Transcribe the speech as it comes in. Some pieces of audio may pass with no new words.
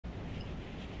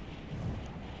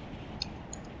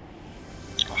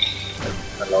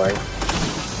Annoying.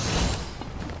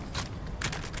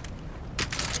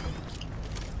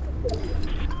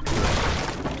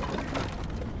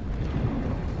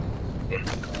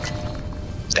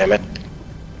 Damn it.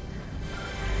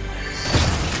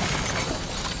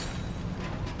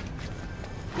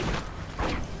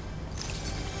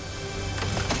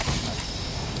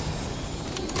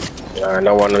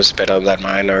 No one was better than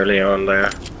mine early on there.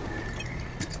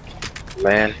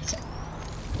 Man.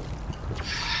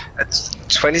 It's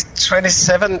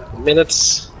 27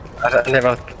 minutes. I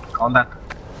never gone that.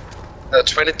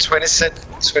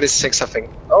 26 I think.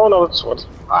 Oh no, it's what?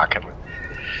 I can't remember.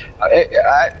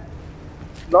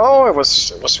 No, it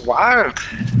was wild.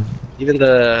 Even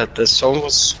the zone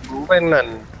was moving,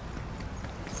 and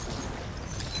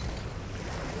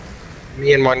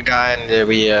me and one guy, and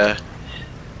we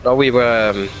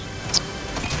were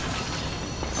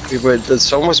the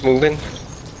zone was moving. I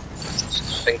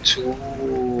think two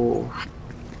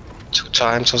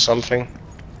times or something,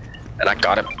 and I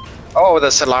got him. Oh,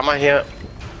 there's a llama here.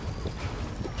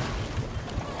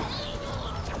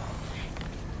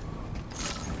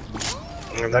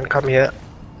 And then come here.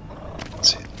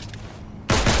 Let's see.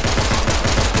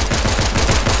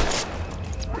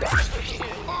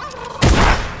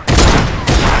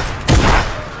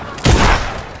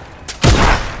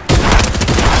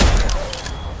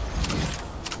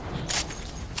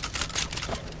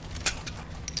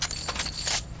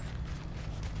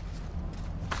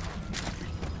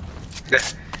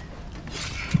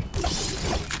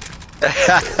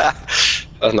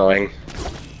 Annoying.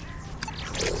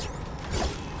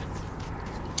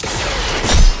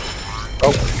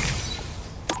 Oh.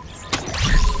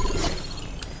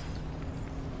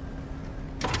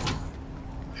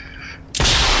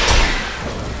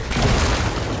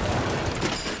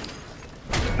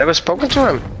 Never spoken to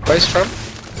him. Where he's from?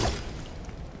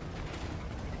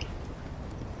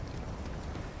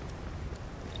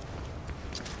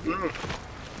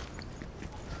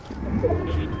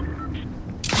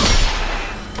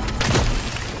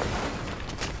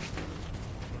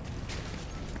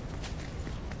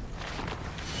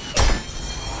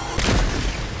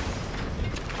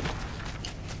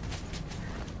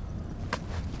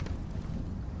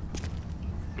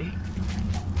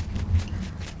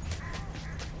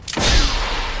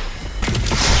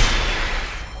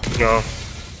 No.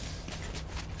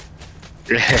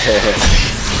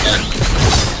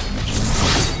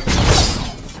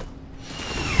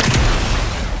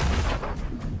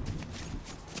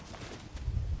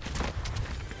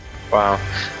 Wow.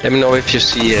 Let me know if you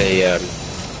see a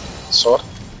sword.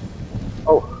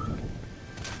 Oh.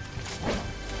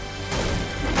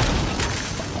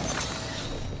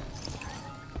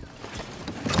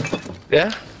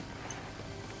 Yeah?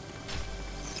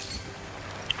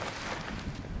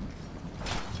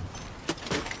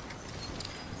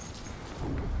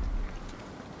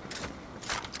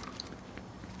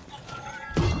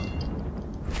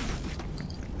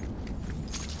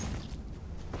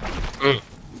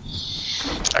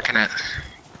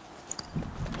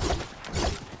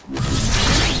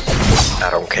 I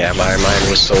don't care, my mind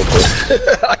was so good.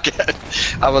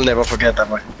 I will never forget that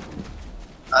one.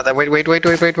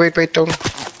 Wait, don't.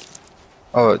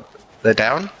 Oh, they're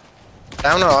down?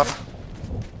 Down or up?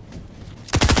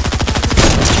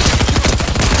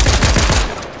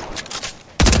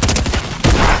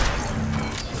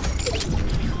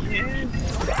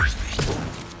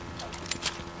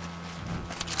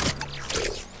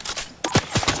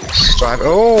 Strive.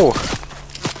 Oh!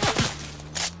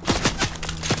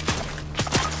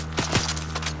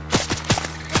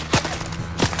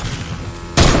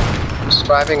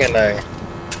 Driving and I...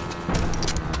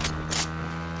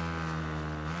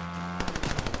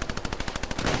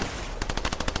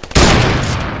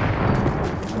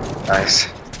 Nice.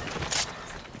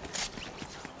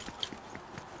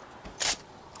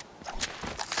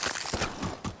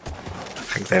 I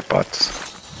think they're bots.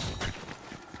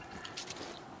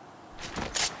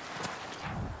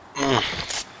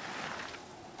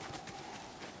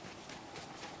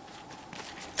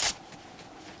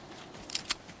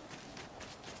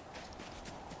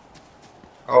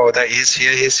 Oh, that he's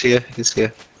here.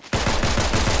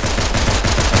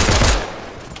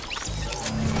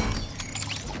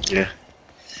 Yeah.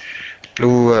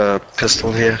 Blue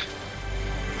pistol here.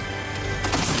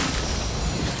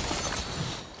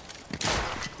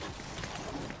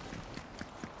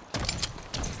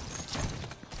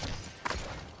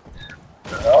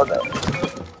 Oh, no.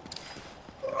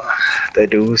 They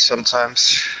do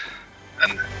sometimes.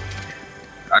 And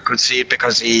I could see it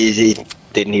because he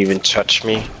didn't even touch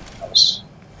me.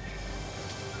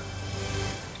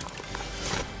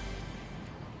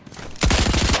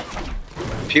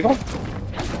 people?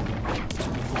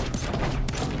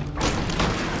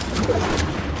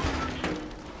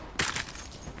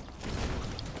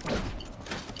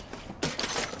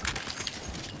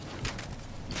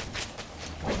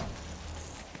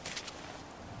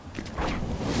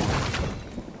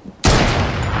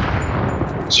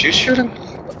 Is you shooting?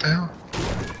 What the hell?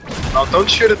 Oh, don't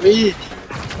shoot at me!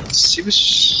 She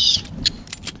was...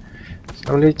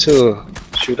 No need to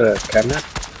shoot a camera.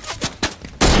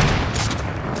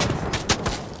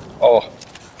 Oh.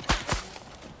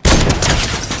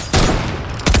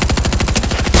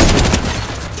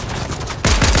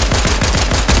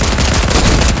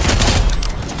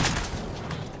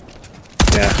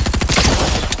 Yeah.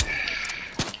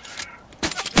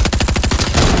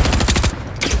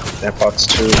 They're bots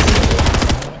too.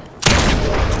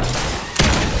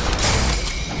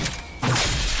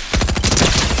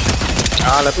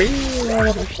 Ah, let me.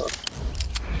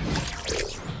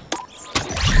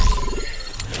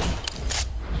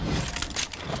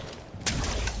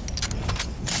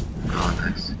 Oh,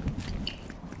 nice.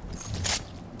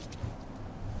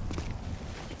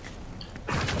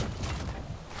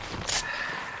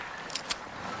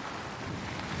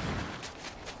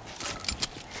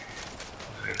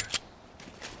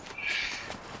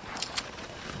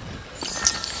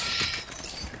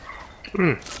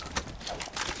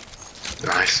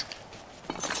 Nice.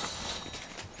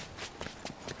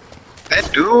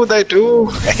 They do.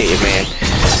 Hey, man.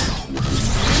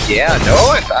 Yeah,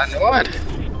 I know it.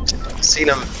 Seen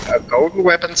a golden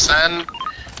weapon, son.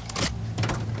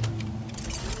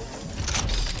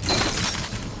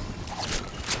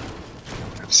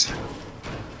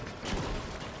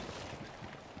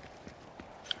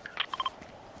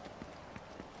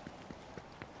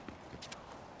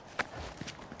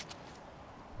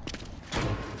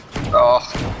 Oh.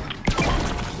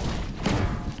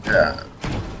 Yeah.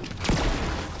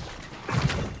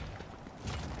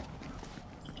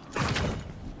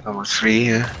 Number 3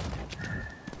 here.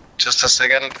 Just a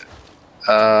second.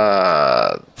 Okay,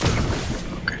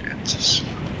 it's just...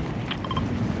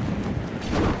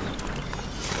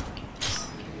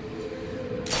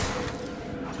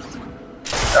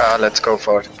 let's go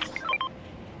for it.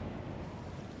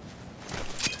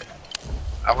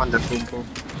 I want the boom boom.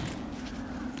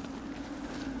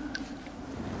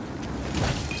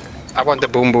 I want the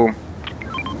boom boom.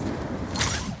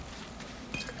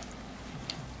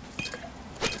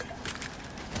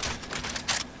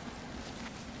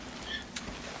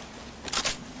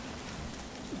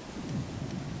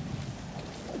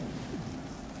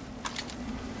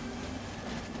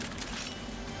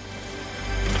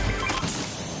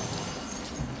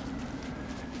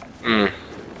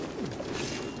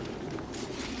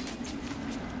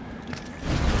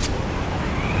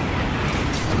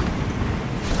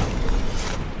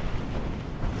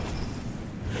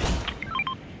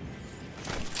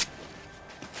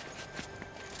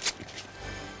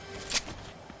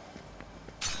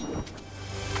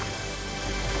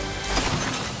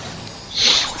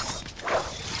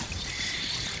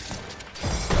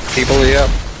 People here.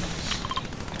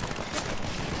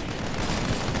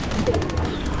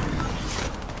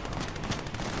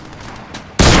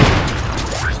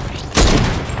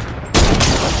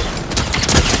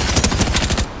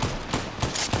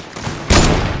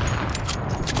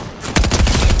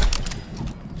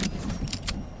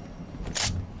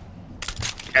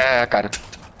 Yeah, I got it.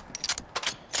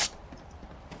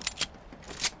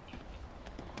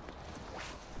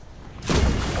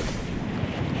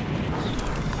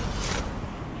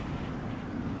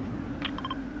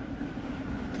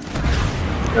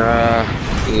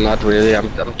 Not really.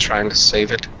 I'm trying to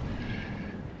save it.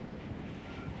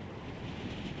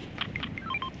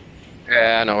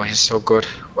 Yeah, no, he's so good.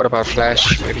 What about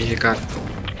Flash? Maybe he got.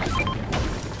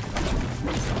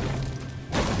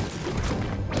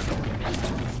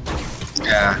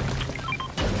 Yeah.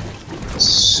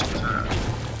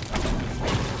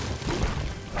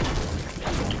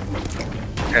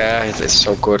 Yeah, it's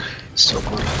so good. It's so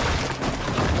good.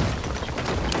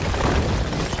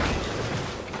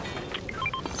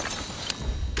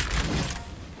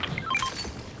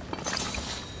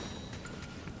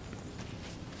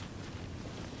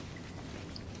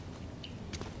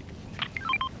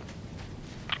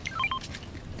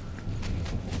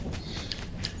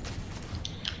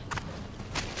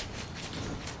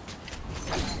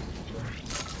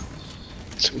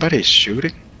 Somebody's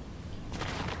shooting.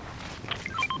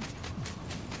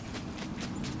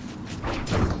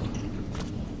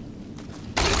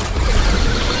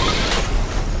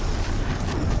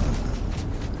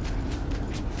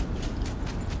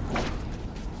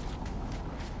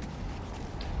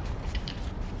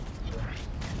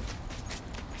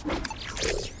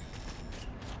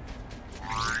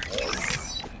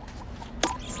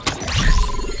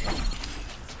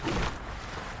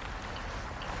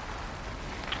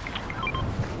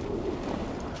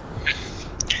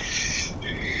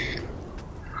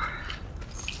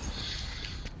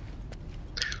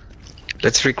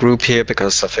 Let's regroup here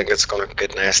because I think it's gonna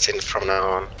get nasty from now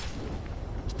on.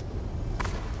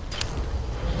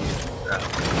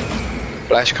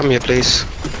 Flash, come here, please.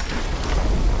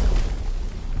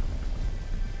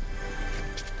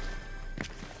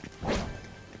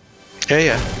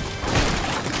 Yeah.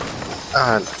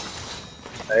 And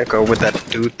there you go with that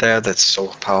dude there. That's so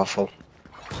powerful.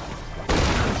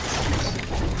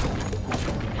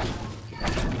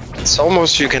 It's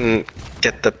almost you can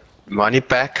get the money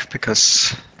back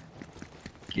because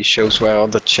he shows where all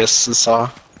the chests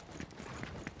are.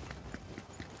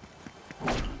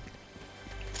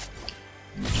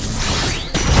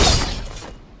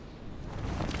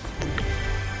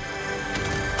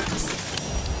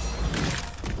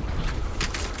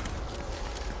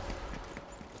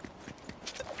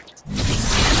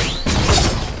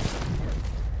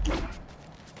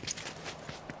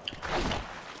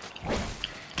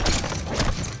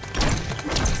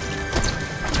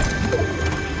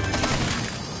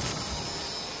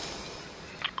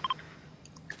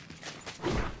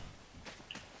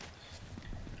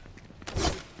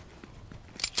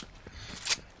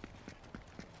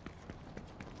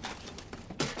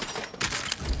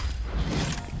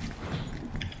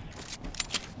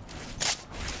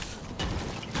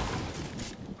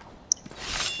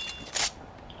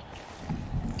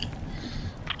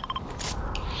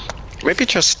 Maybe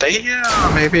just stay here,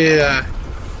 or maybe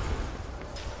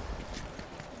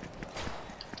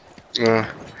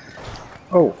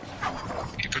oh,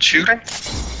 people shooting?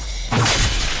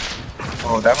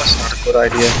 Oh, that was not a good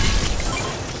idea.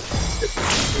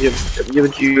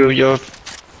 You're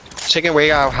taking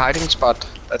away our hiding spot.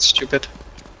 That's stupid.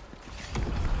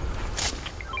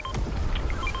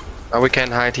 Now we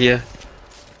can't hide here.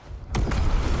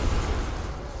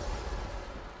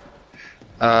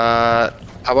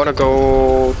 I wanna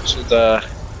go to the...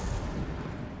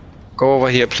 Go over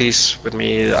here, please, with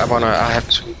me. I have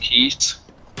 2 keys.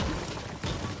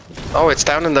 Oh, it's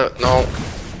down in the... No.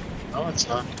 No, it's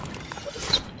not.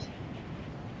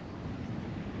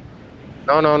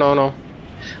 No.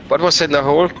 What was in the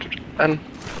hole, then?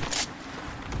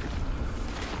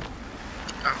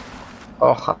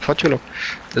 Oh, what you know?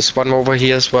 There's one over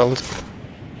here as well.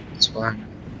 That's why.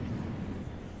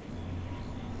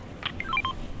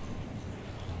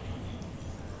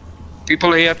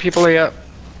 People here.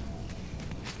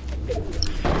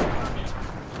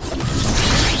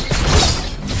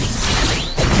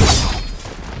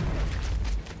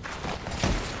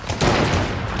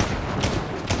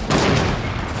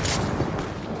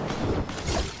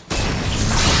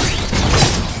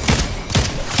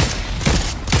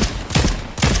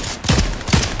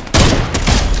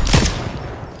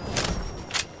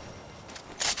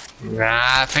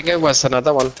 I think it was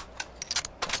another one.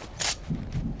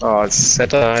 Oh, it's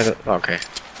set. Okay.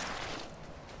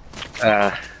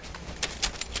 That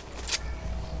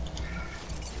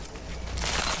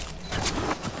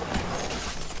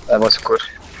was good.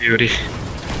 Beauty.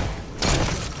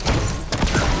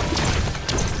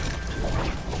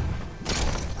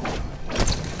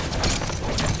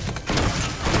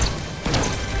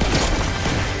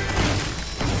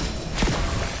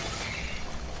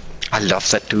 I love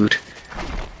that dude.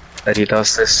 That he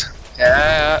does this.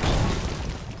 Yeah.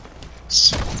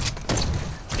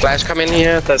 Flash, come in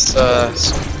here. There's oh.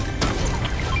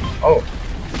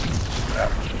 Yeah.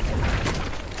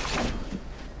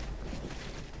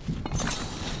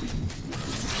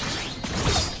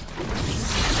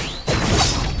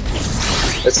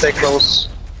 Let's stay close.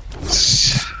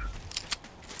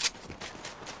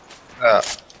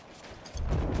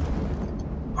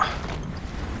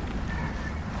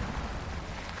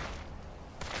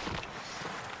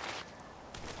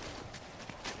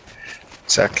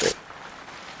 Exactly.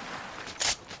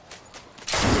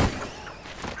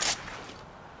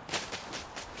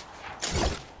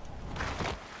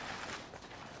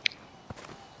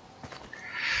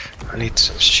 I need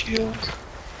some shield.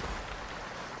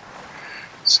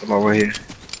 Some over here.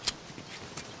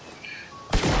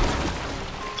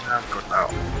 I'm good now.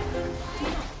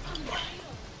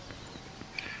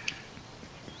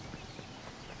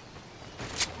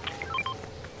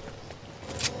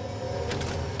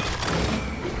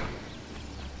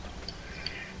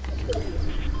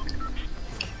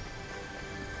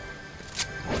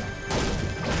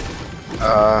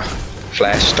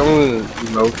 Flash, don't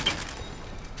emote.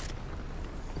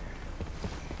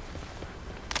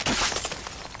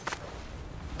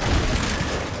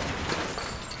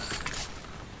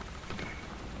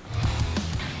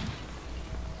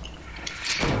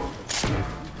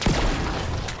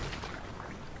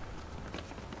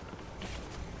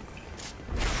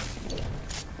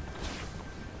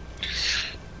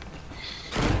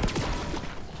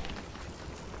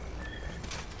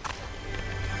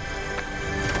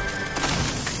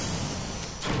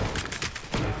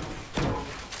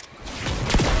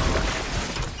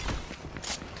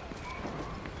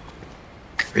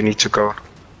 we need to go.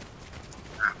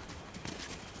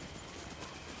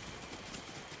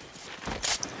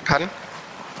 Pardon?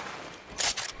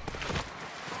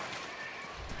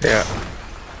 Yeah.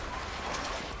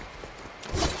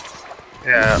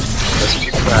 Yeah, there's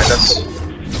people behind us.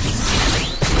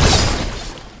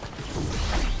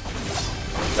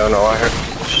 No, I heard.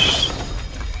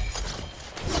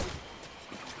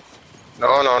 No.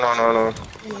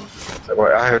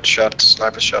 I heard shots,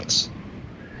 sniper shots.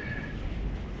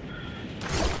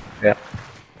 Yeah.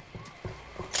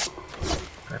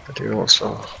 But you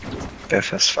also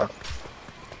deaf as fuck.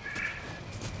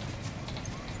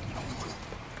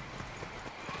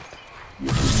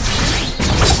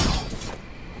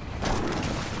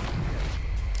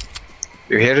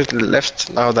 You hear it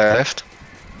left? Now they're left.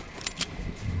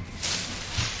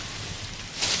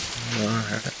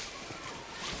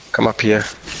 Come up here.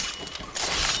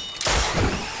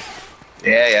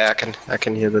 Yeah, I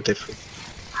can hear the difference.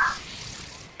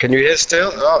 Can you hear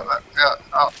still? Oh, yeah,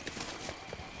 oh.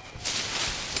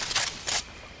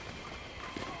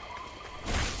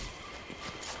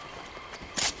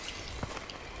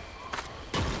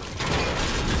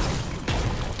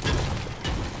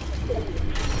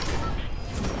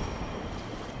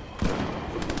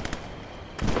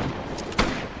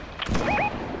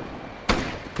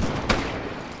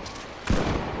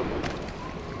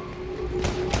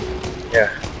 Yeah.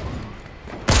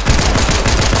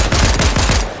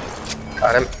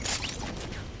 Got him.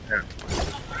 Yeah.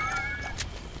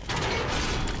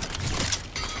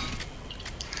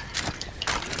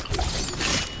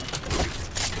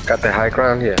 Got the high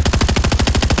ground here.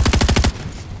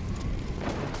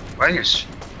 Wires.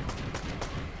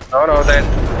 No, then.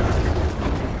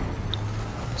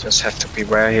 Just have to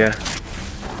beware here.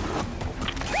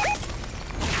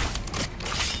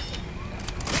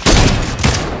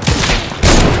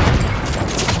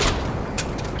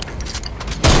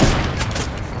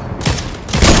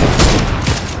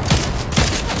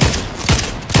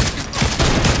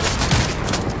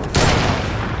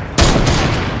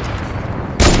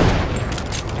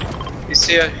 He's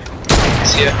here.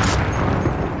 He's here.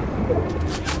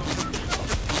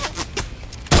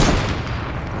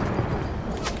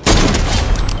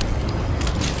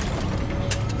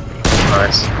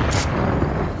 Nice.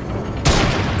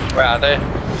 Where are they?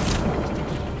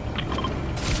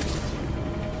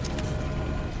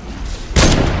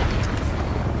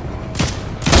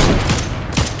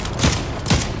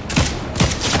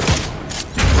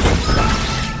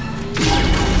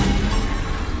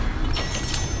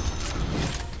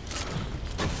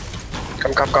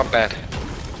 Come, bad.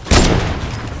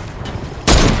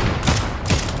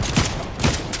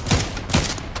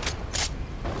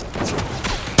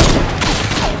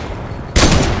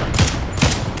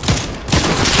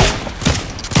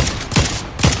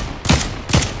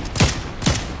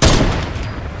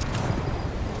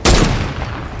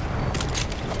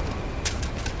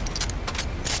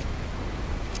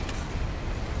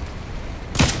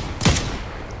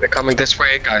 They're coming this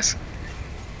way, guys.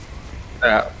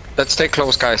 Let's stay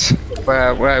close, guys.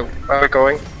 Where are we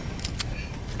going?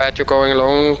 Bad, you're going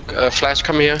alone. Flash,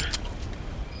 come here.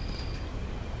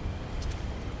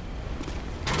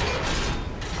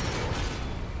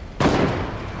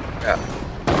 Yeah.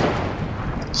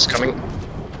 It's coming.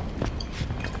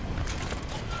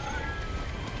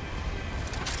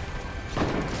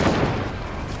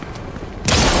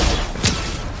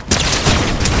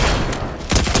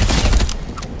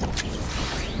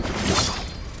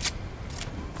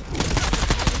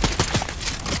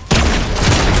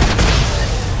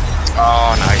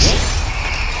 Oh, nice.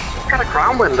 Got a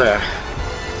crown win there.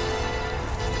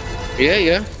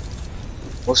 Yeah.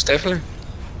 Most definitely.